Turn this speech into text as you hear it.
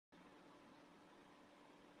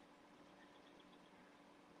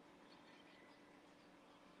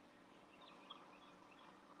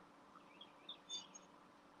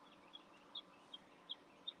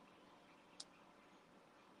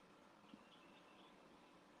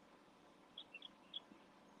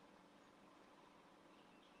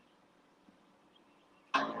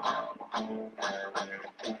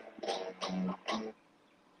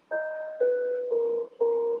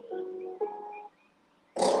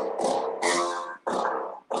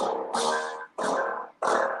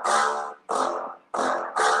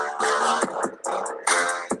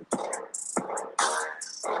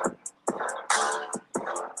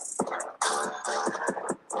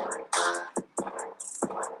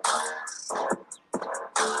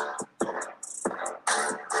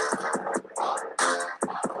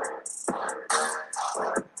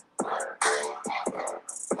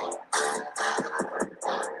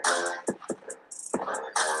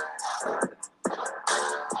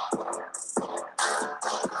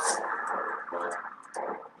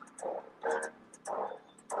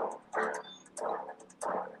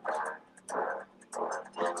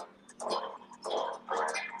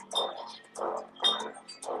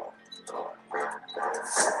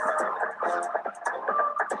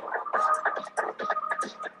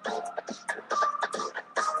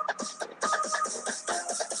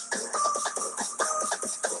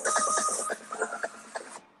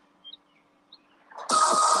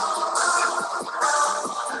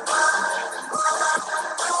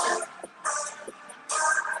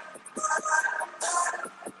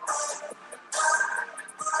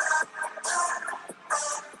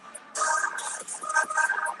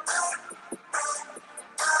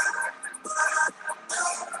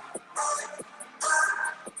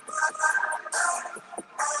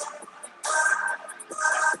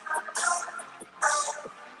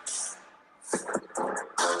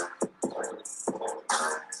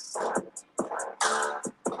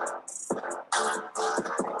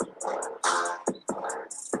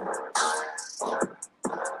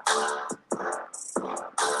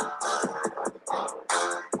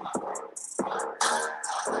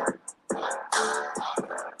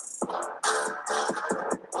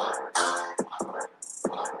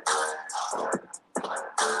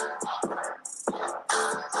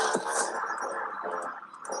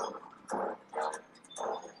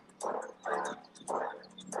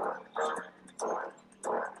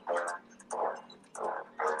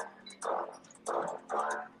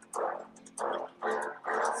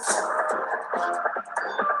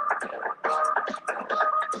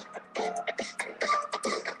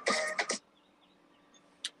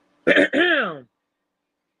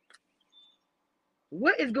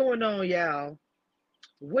What is going on, y'all?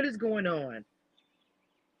 What is going on?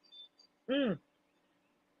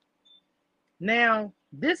 Now,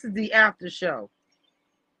 this is the after show.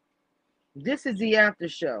 This is the after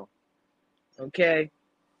show. Okay?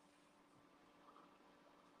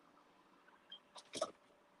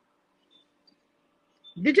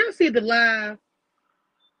 Did y'all see the live?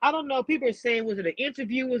 I don't know. People are saying, was it an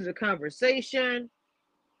interview? Was it a conversation?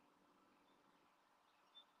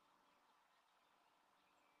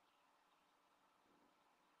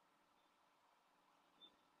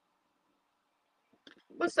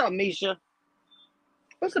 What's up, Misha?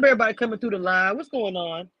 What's up, everybody coming through the live? What's going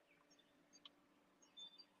on?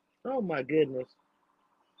 Oh, my goodness.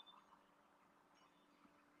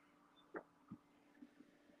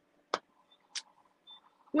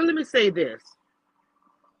 Well, let me say this.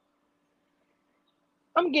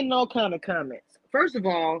 I'm getting all kind of comments. First of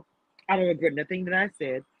all, I don't regret nothing that I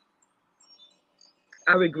said.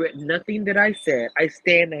 I regret nothing that I said. I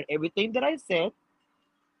stand on everything that I said.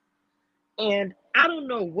 And I don't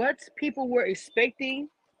know what people were expecting.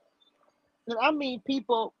 And I mean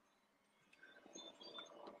people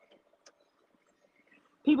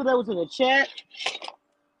that was in the chat,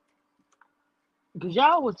 because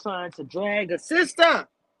y'all was trying to drag a sister.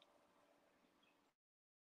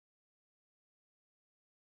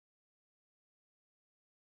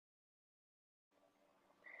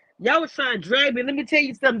 Y'all was trying to drag me. Let me tell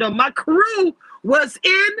you something, though. My crew was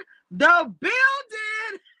in the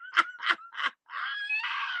building.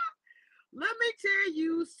 Let me tell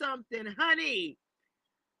you something, honey.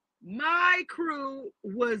 My crew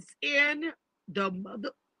was in the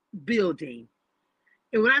mother building.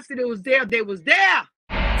 And when I said it was there, they was there.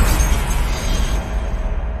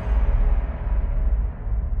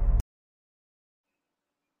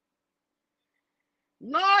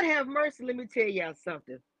 Lord have mercy. Let me tell y'all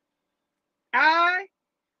something. I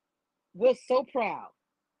was so proud.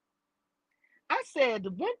 I said,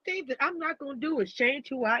 the one thing that I'm not going to do is change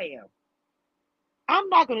who I am. I'm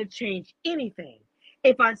not going to change anything.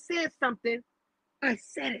 If I said something, I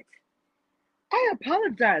said it. I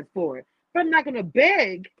apologize for it, but I'm not going to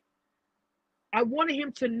beg. I wanted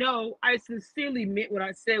him to know I sincerely meant what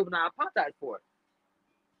I said when I apologized for it.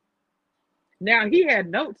 Now, he had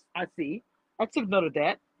notes, I see. I took note of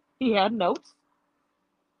that. He had notes.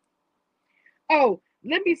 Oh,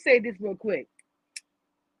 Let me say this real quick.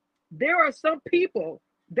 There are some people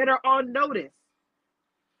that are on notice.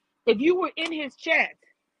 If you were in his chat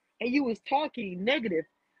and you was talking negative,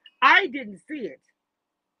 I didn't see it.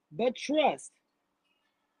 But trust,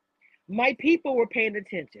 my people were paying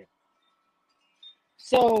attention.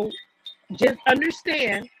 So just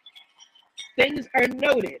understand things are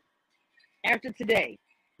noted after today.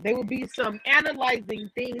 There will be some analyzing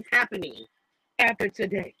things happening after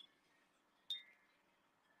today.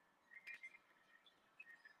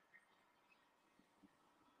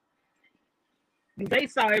 They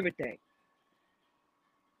saw everything.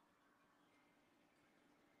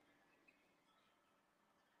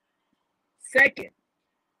 Second,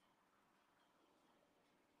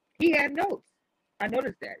 he had notes. I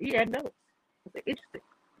noticed that. He had notes. Interesting.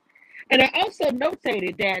 And I also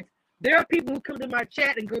notated that there are people who come to my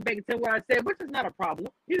chat and go back and tell what I said, which is not a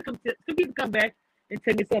problem. Some people come back and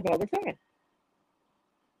tell me stuff all the time.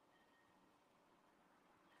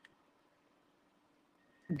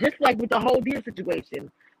 Just like with the whole deal situation,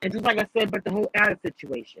 and just like I said about the whole Alex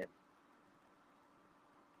situation,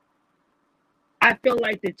 I feel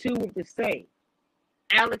like the two were the same.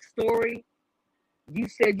 Alex's story, you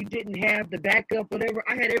said you didn't have the backup, whatever.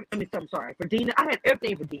 I had I'm sorry, for Dina, I had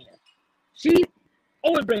everything for Dina. She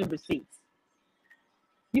always brings receipts.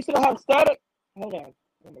 You still have static? Hold on.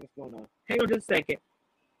 What's going on? Hang on just a second.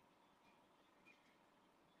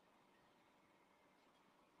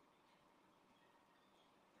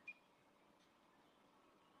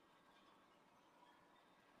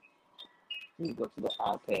 Let me go to the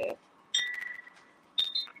iPad.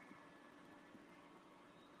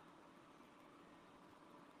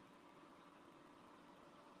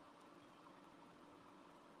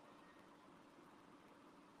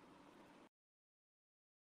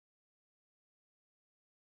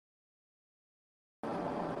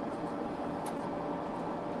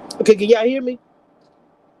 Okay, can y'all hear me?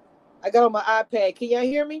 I got on my iPad. Can y'all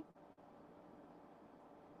hear me?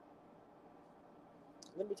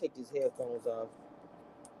 Let me take these headphones off.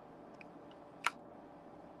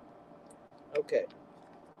 Okay.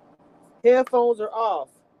 Headphones are off.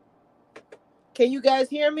 Can you guys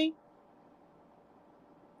hear me?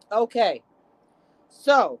 Okay.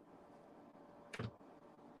 So,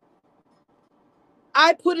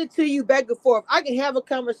 I put it to you back and forth. I can have a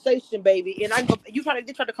conversation, baby, and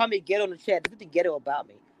they try to call me ghetto in the chat. There's nothing ghetto about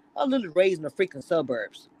me. I was literally raised in the freaking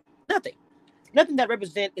suburbs. Nothing that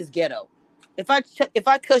represent is ghetto. If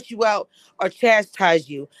I cuss you out or chastise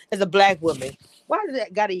you as a black woman, why does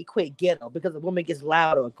that gotta equate ghetto? Because a woman gets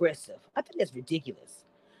loud or aggressive. I think that's ridiculous.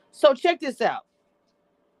 So check this out.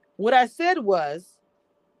 What I said was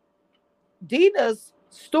Dina's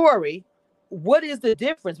story. What is the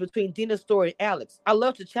difference between Dina's story and Alex? I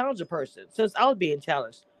love to challenge a person since I was being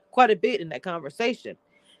challenged quite a bit in that conversation.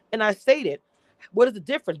 And I stated, what is the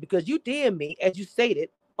difference? Because you DM me, as you stated,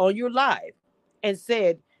 on your live and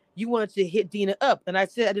said you wanted to hit Dina up. And I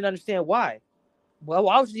said I didn't understand why. Well,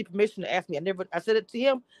 why would you need permission to ask me? I said it to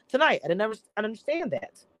him tonight. I understand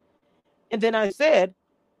that. And then I said,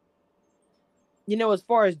 as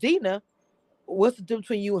far as Dina, what's the difference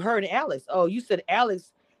between you, her, and Alex? Oh, you said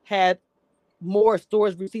Alex had more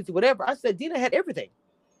stores, receipts, or whatever. I said Dina had everything.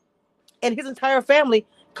 And his entire family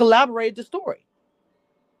collaborated the story.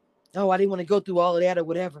 Oh, I didn't want to go through all of that or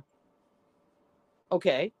whatever.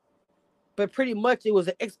 Okay. But pretty much it was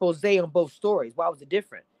an expose on both stories. Why was it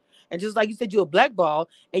different? And just like you said, you were blackball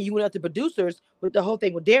and you went out to producers with the whole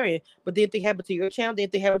thing with Darian, but did anything happen to your channel? Did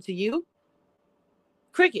anything happen to you?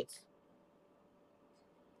 Crickets.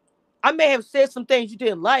 I may have said some things you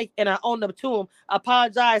didn't like and I owned up to them,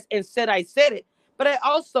 apologized and said I said it, but I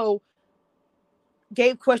also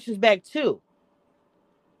gave questions back too.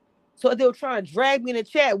 So if they were trying to drag me in the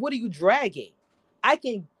chat, what are you dragging? I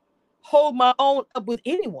can hold my own up with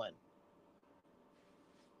anyone.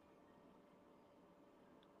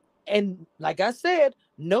 And like I said,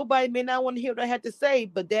 nobody may not want to hear what I had to say,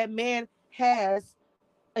 but that man has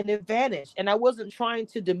an advantage. And I wasn't trying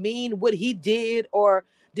to demean what he did or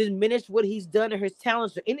diminish what he's done or his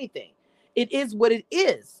talents or anything. It is what it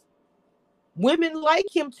is. Women like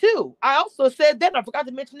him too. I also said that. I forgot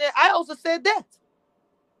to mention that. I also said that.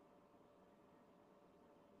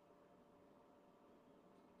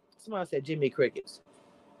 Somebody said Jimmy Crickets.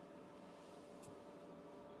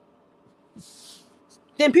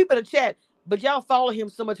 Then people in the chat, but y'all follow him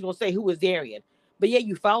so much, you're going to say, who is Darian? But yet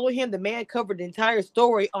you follow him. The man covered the entire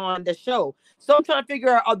story on the show. So I'm trying to figure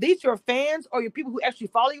out, are these your fans or your people who actually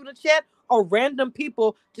follow you in the chat or random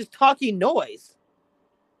people just talking noise?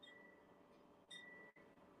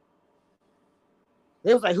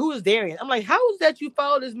 They was like, who is Darian? I'm like, how is that you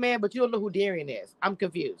follow this man, but you don't know who Darian is? I'm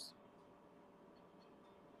confused.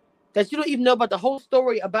 That you don't even know about the whole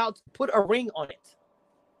story about to put a ring on it.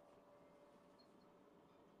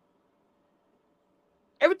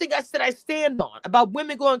 Everything I said I stand on about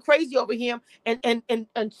women going crazy over him and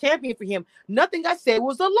championing for him. Nothing I said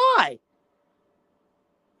was a lie.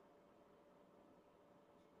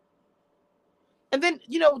 And then,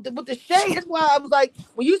 with the shade, that's why I was like,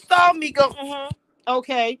 when you saw me go,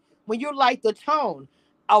 okay, when you're like the tone,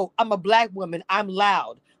 oh, I'm a black woman, I'm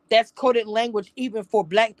loud. That's coded language even for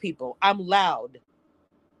black people. I'm loud.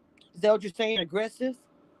 Is that what you're saying? Aggressive?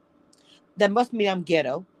 That must mean I'm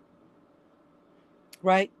ghetto,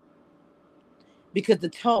 right? Because the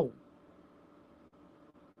tone.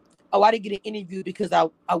 Oh, I didn't get an interview because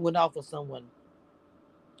I went off with someone.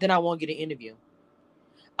 Then I won't get an interview.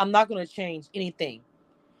 I'm not going to change anything.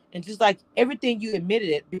 And just like everything, you admitted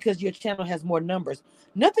it because your channel has more numbers.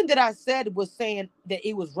 Nothing that I said was saying that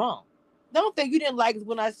it was wrong. The only thing you didn't like is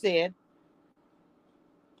when I said,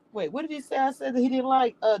 wait, what did he say? I said that he didn't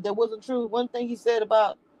like, that wasn't true. One thing he said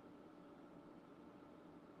about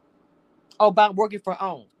working for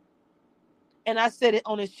OWN. And I said it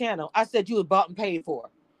on his channel. I said you was bought and paid for.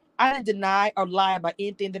 I didn't deny or lie about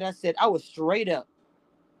anything that I said. I was straight up.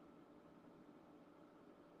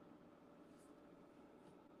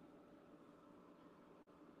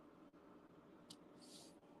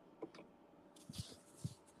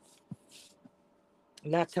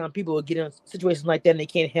 Not telling people will get in situations like that and they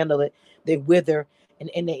can't handle it. They wither and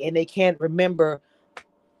they can't remember.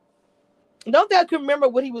 Don't that I can remember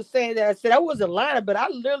what he was saying that I said. I wasn't lying, but I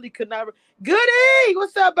literally could not. Goody,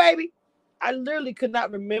 what's up, baby? I literally could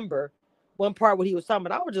not remember one part what he was talking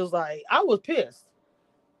about. I was just like, I was pissed.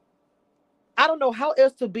 I don't know how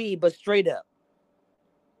else to be but straight up.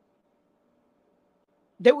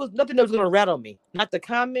 There was nothing that was going to rattle me. Not the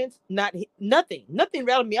comments, nothing. Nothing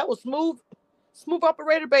rattled me. I was smooth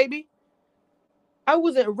operator, baby. I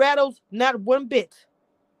wasn't rattled, not one bit.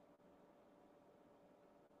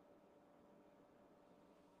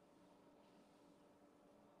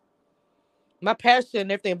 My passion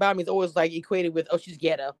and everything about me is always like equated with, oh, she's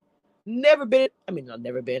ghetto. Never been. I mean, no,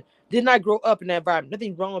 never been. Did not grow up in that environment.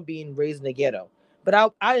 Nothing wrong with being raised in the ghetto.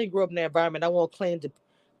 But I didn't grow up in that environment. I won't claim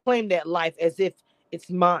that life as if it's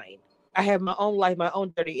mine. I have my own life, my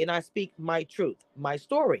own journey, and I speak my truth, my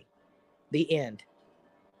story. The end.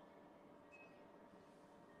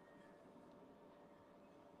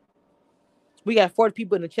 We got 40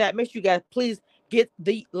 people in the chat. Make sure you guys please get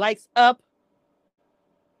the likes up.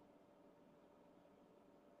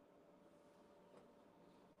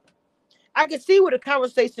 I could see where the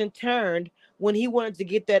conversation turned when he wanted to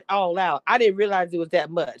get that all out. I didn't realize it was that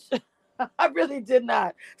much. I really did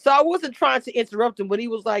not. So I wasn't trying to interrupt him, but he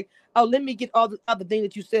was like, oh, let me get all the other things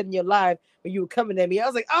that you said in your live when you were coming at me. I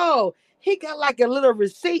was like, oh, he got like a little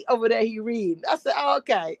receipt over there he read. I said, oh,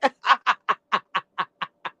 okay.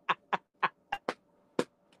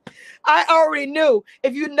 I already knew.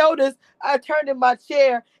 If you notice, I turned in my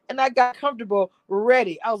chair and I got comfortable,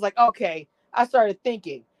 ready. I was like, okay. I started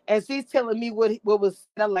thinking. As he's telling me what was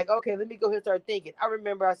said, I'm like, okay, let me go ahead and start thinking. I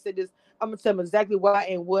remember I said this. I'm going to tell him exactly why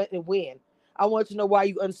and what and when. I want to know why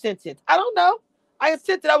you unsent it. I don't know. I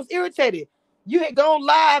unsent it. I was irritated. You had gone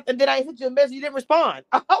live and then I sent you a message. You didn't respond.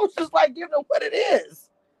 I was just like, giving them what it is.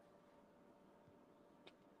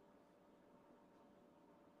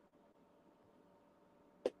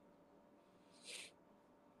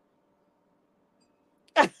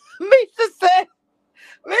 Misha said,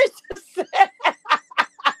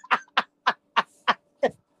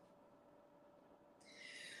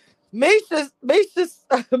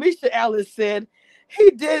 Misha Alice said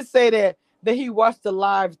he did say that he watched the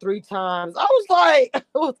live 3 times. I was like,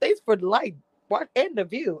 well, thanks for the like, watch and the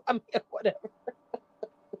view. I mean, whatever.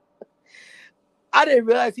 I didn't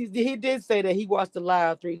realize he did say that he watched the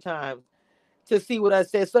live 3 times to see what I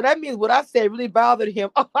said. So that means what I said really bothered him.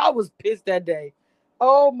 Oh, I was pissed that day.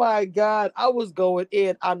 Oh my God, I was going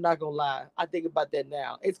in. I'm not gonna lie. I think about that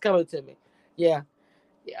now. It's coming to me. Yeah.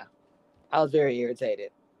 I was very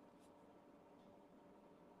irritated.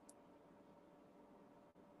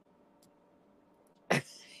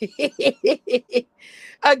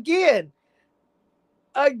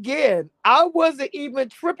 again, I wasn't even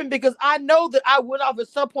tripping because I know that I went off at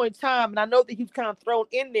some point in time, and I know that he was kind of thrown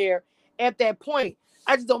in there at that point.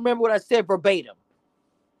 I just don't remember what I said verbatim.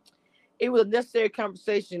 It was a necessary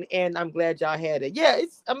conversation, and I'm glad y'all had it. Yeah,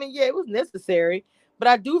 it was necessary, but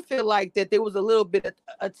I do feel like that there was a little bit of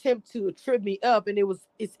attempt to trip me up, and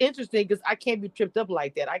it's interesting because I can't be tripped up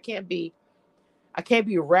like that. I can't be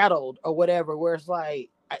rattled or whatever. Where it's like,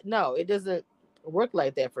 no, it doesn't. Work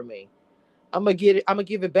like that for me. I'm gonna get it. I'm gonna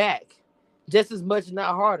give it back, just as much,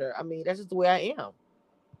 not harder. I mean, that's just the way I am.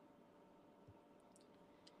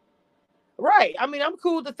 Right. I mean, I'm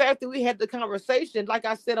cool with the fact that we had the conversation. Like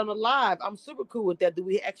I said on the live, I'm super cool with that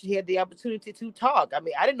we actually had the opportunity to talk. I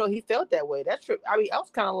mean, I didn't know he felt that way. That's true. I mean, I was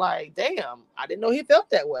kind of like, damn, I didn't know he felt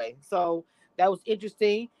that way. So that was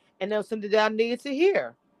interesting. And that was something that I needed to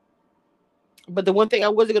hear. But the one thing I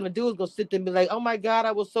wasn't gonna do is go sit there and be like, "Oh my God,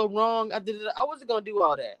 I was so wrong. I did it." I wasn't gonna do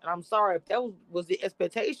all that, and I'm sorry if that was the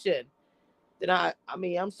expectation. Then I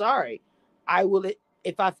mean, I'm sorry. I will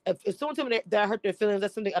if someone tell me that I hurt their feelings,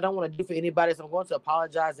 that's something I don't want to do for anybody. So I'm going to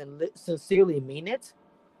apologize and sincerely mean it.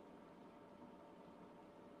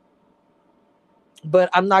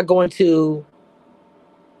 But I'm not going to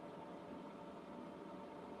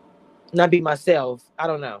not be myself. I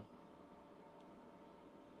don't know.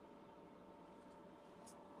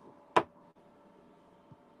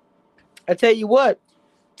 I tell you what,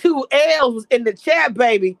 two L's was in the chat,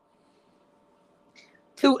 baby.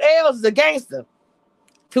 Two L's is a gangster.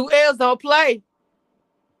 Two L's don't play.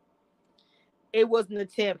 It was an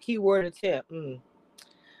attempt. Keyword attempt.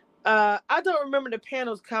 I don't remember the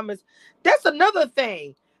panel's comments. That's another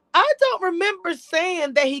thing. I don't remember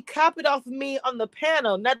saying that he copied off of me on the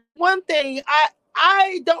panel. Now, one thing,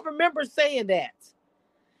 I don't remember saying that.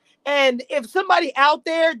 And if somebody out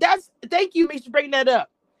there, thank you, Misha, for bringing that up.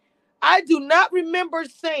 I do not remember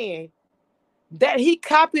saying that he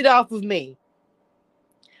copied off of me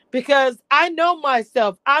because I know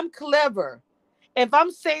myself. I'm clever. If I'm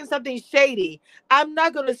saying something shady, I'm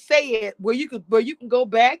not gonna say it where you can go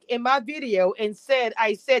back in my video and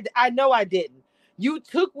I said I know I didn't. You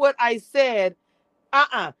took what I said.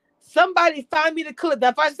 Somebody find me the clip. Now,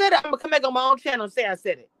 if I said it, I'm gonna come back on my own channel and say I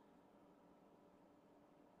said it.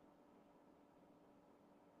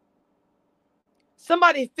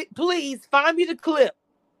 Somebody please find me the clip.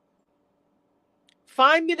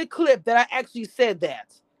 Find me the clip that I actually said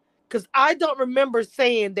that. Because I don't remember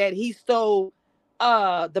saying that he stole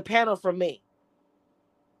the panel from me.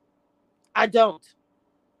 I don't.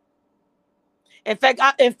 In fact,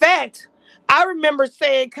 I remember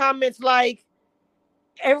saying comments like,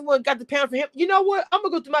 everyone got the panel for him. You know what? I'm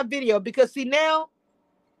gonna go through my video because see now,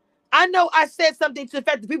 I know I said something to the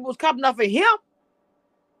fact that people was copying off of him.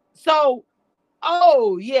 So,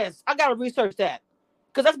 oh yes, I gotta research that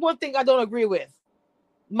because that's one thing I don't agree with.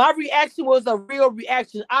 My reaction was a real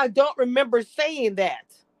reaction. I don't remember saying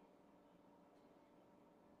that.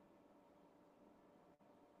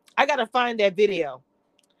 I gotta find that video.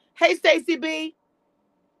 Hey, Stacy B,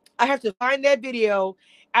 I have to find that video.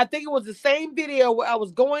 I think it was the same video where I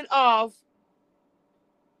was going off.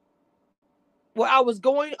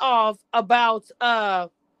 About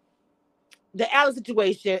the Alex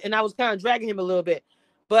situation, and I was kind of dragging him a little bit,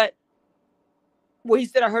 but where he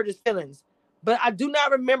said I hurt his feelings. But I do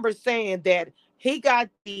not remember saying that he got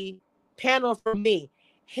the panel from me.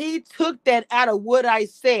 He took that out of what I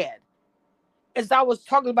said as I was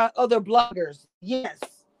talking about other bloggers. Yes,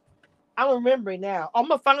 I'm remembering now. I'm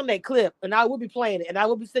gonna find that clip, and I will be playing it, and I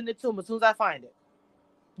will be sending it to him as soon as I find it.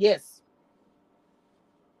 Yes,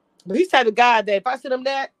 but he's the type of guy that if I send him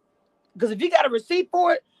that, because if you got a receipt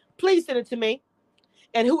for it, please send it to me.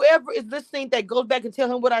 And whoever is listening that goes back and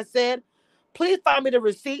tell him what I said, please find me the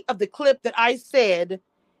receipt of the clip that I said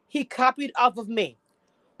he copied off of me.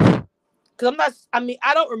 Because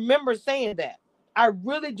I don't remember saying that. I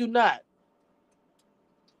really do not.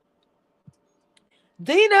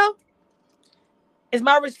 Dina is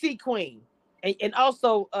my receipt queen. And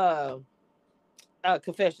also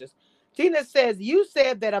Confessions. Dina says, you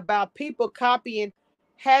said that about people copying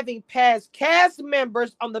having past cast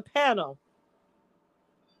members on the panel.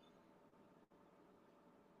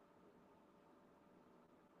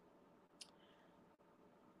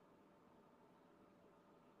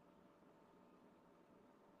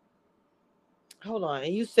 Hold on.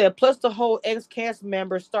 And you said, plus the whole ex-cast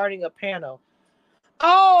member starting a panel.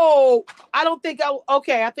 Oh, I don't think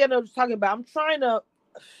okay, I think I know what you're talking about. I'm trying to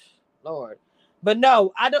Lord. But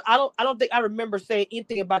no, I don't think I remember saying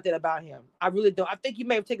anything about that about him. I really don't. I think you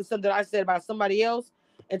may have taken something that I said about somebody else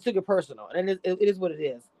and took it personal. And it is what it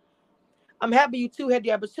is. I'm happy you two had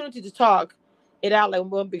the opportunity to talk it out like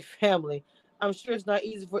one big family. I'm sure it's not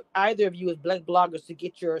easy for either of you as black bloggers to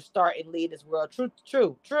get your start and lead this world.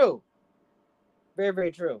 True. Very,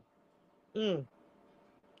 very true. Mm.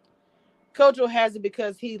 Kojo has it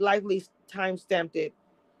because he likely time stamped it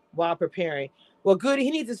while preparing. Well, good.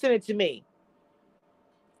 He needs to send it to me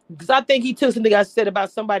because I think he took something I said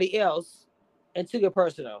about somebody else and took it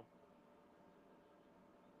personal.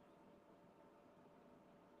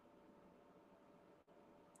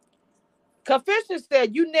 Confession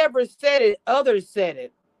said, you never said it, others said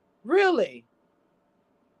it. Really?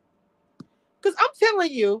 Because I'm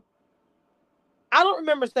telling you, I don't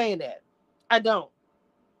remember saying that. I don't.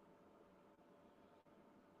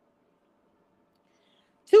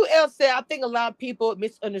 2L said, I think a lot of people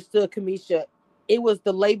misunderstood Camesha. It was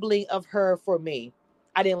the labeling of her for me.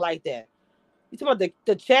 I didn't like that. You talking about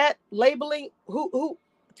the chat labeling? Who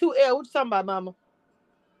 2L, what you talking about, mama?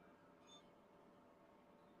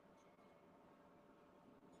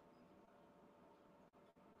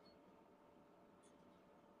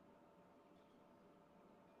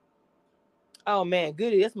 Oh man,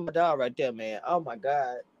 goody. That's my dog right there, man. Oh my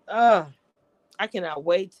God. I cannot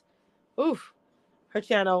wait. Oof. Her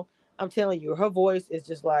channel, I'm telling you, her voice is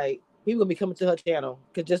just like people gonna be coming to her channel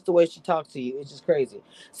because just the way she talks to you is just crazy.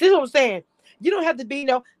 See what I'm saying? You don't have to be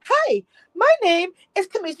hi, my name is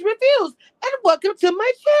Cameshiareviews and welcome to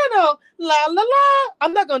my channel. La la la.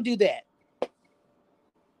 I'm not gonna do that.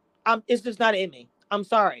 It's just not in me. I'm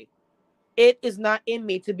sorry. It is not in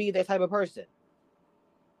me to be that type of person.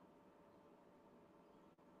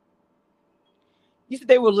 You said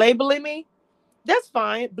they were labeling me. That's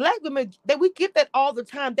fine. Black women, that we get that all the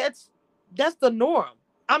time. That's the norm.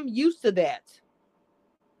 I'm used to that.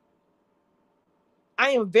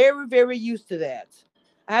 I am very, very used to that.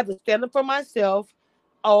 I have to stand up for myself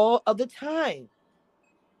all of the time.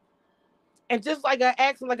 And just like I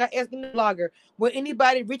asked the blogger, when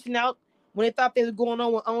anybody reaching out when they thought they were going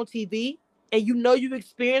on TV, and you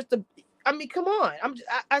experienced the, I mean, come on.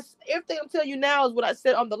 Everything I'm telling you now is what I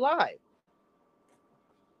said on the live.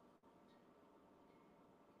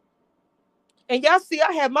 And y'all see,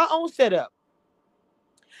 I have my own setup.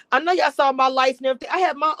 I know y'all saw my lights and everything. I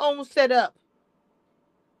have my own setup.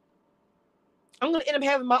 I'm going to end up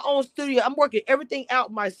having my own studio. I'm working everything out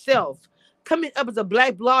myself. Coming up as a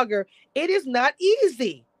Black blogger, it is not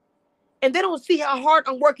easy. And they don't see how hard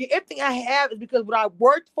I'm working. Everything I have is because what I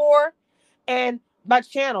worked for and my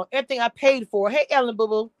channel, everything I paid for. Hey, Ellen Boo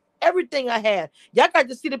Boo, everything I had. Y'all got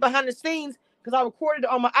to see the behind the scenes because I recorded it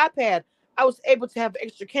on my iPad. I was able to have an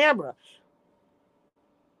extra camera.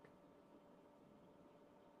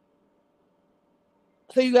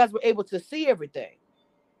 So you guys were able to see everything.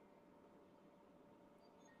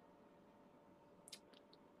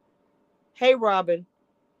 Hey, Robin,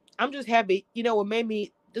 I'm just happy. You know what made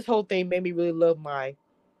me, this whole thing made me really love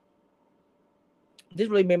this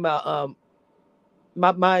really made my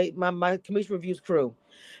Cameshiareviews crew.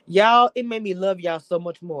 Y'all, it made me love y'all so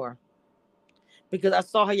much more. Because I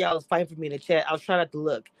saw how y'all was fighting for me in the chat. I was trying not to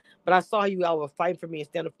look. But I saw how you all were fighting for me and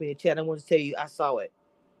standing up for me in the chat. I want to tell you, I saw it.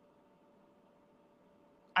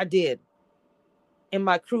 I did. And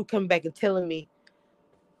my crew coming back and telling me,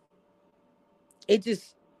 it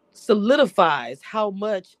just solidifies how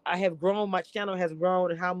much I have grown. My channel has grown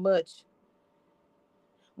and how much.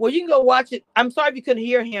 Well, you can go watch it. I'm sorry if you couldn't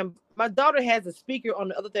hear him. My daughter has a speaker on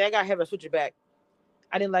the other thing. I got to have her switch it back.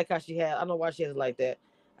 I didn't like how she had. I don't know why she has it like that.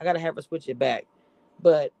 I got to have her switch it back.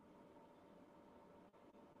 But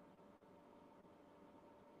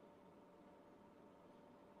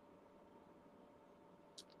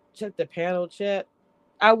check the panel chat.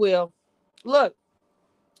 I will. Look,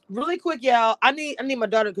 really quick, y'all. I need my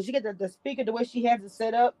daughter because she got the speaker the way she has it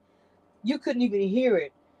set up. You couldn't even hear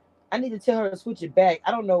it. I need to tell her to switch it back.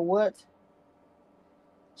 I don't know what.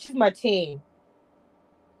 She's my team.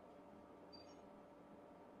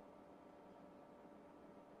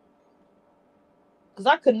 Because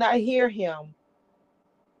I could not hear him.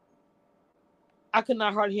 I could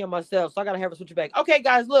not hardly hear myself. So I got to have her switch it back. Okay,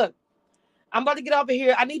 guys, look. I'm about to get off of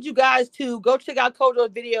here. I need you guys to go check out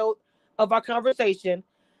Kojo's video of our conversation.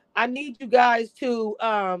 I need you guys to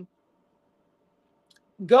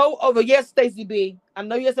go over. Yes, Stacey B. I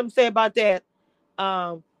know you have something to say about that.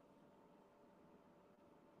 I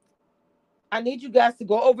need you guys to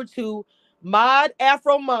go over to Mod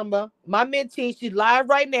Afro Mama, my mentee. She's live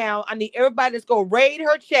right now. I need everybody to go raid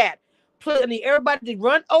her chat. Please, I need everybody to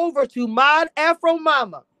run over to Mod Afro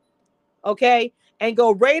Mama, okay, and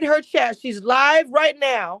go raid her chat. She's live right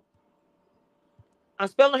now. I'm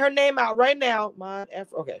spelling her name out right now. Mod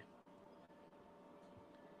Afro. Okay,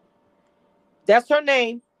 that's her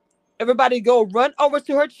name. Everybody go run over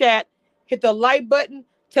to her chat. Hit the like button.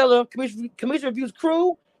 Tell her Cameshiareviews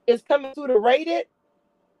crew is coming through to raid it.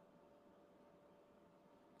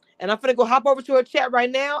 And I'm going to go hop over to her chat right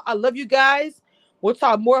now. I love you guys. We'll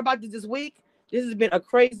talk more about this week. This has been a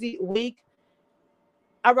crazy week.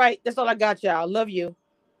 All right. That's all I got, y'all. Love you.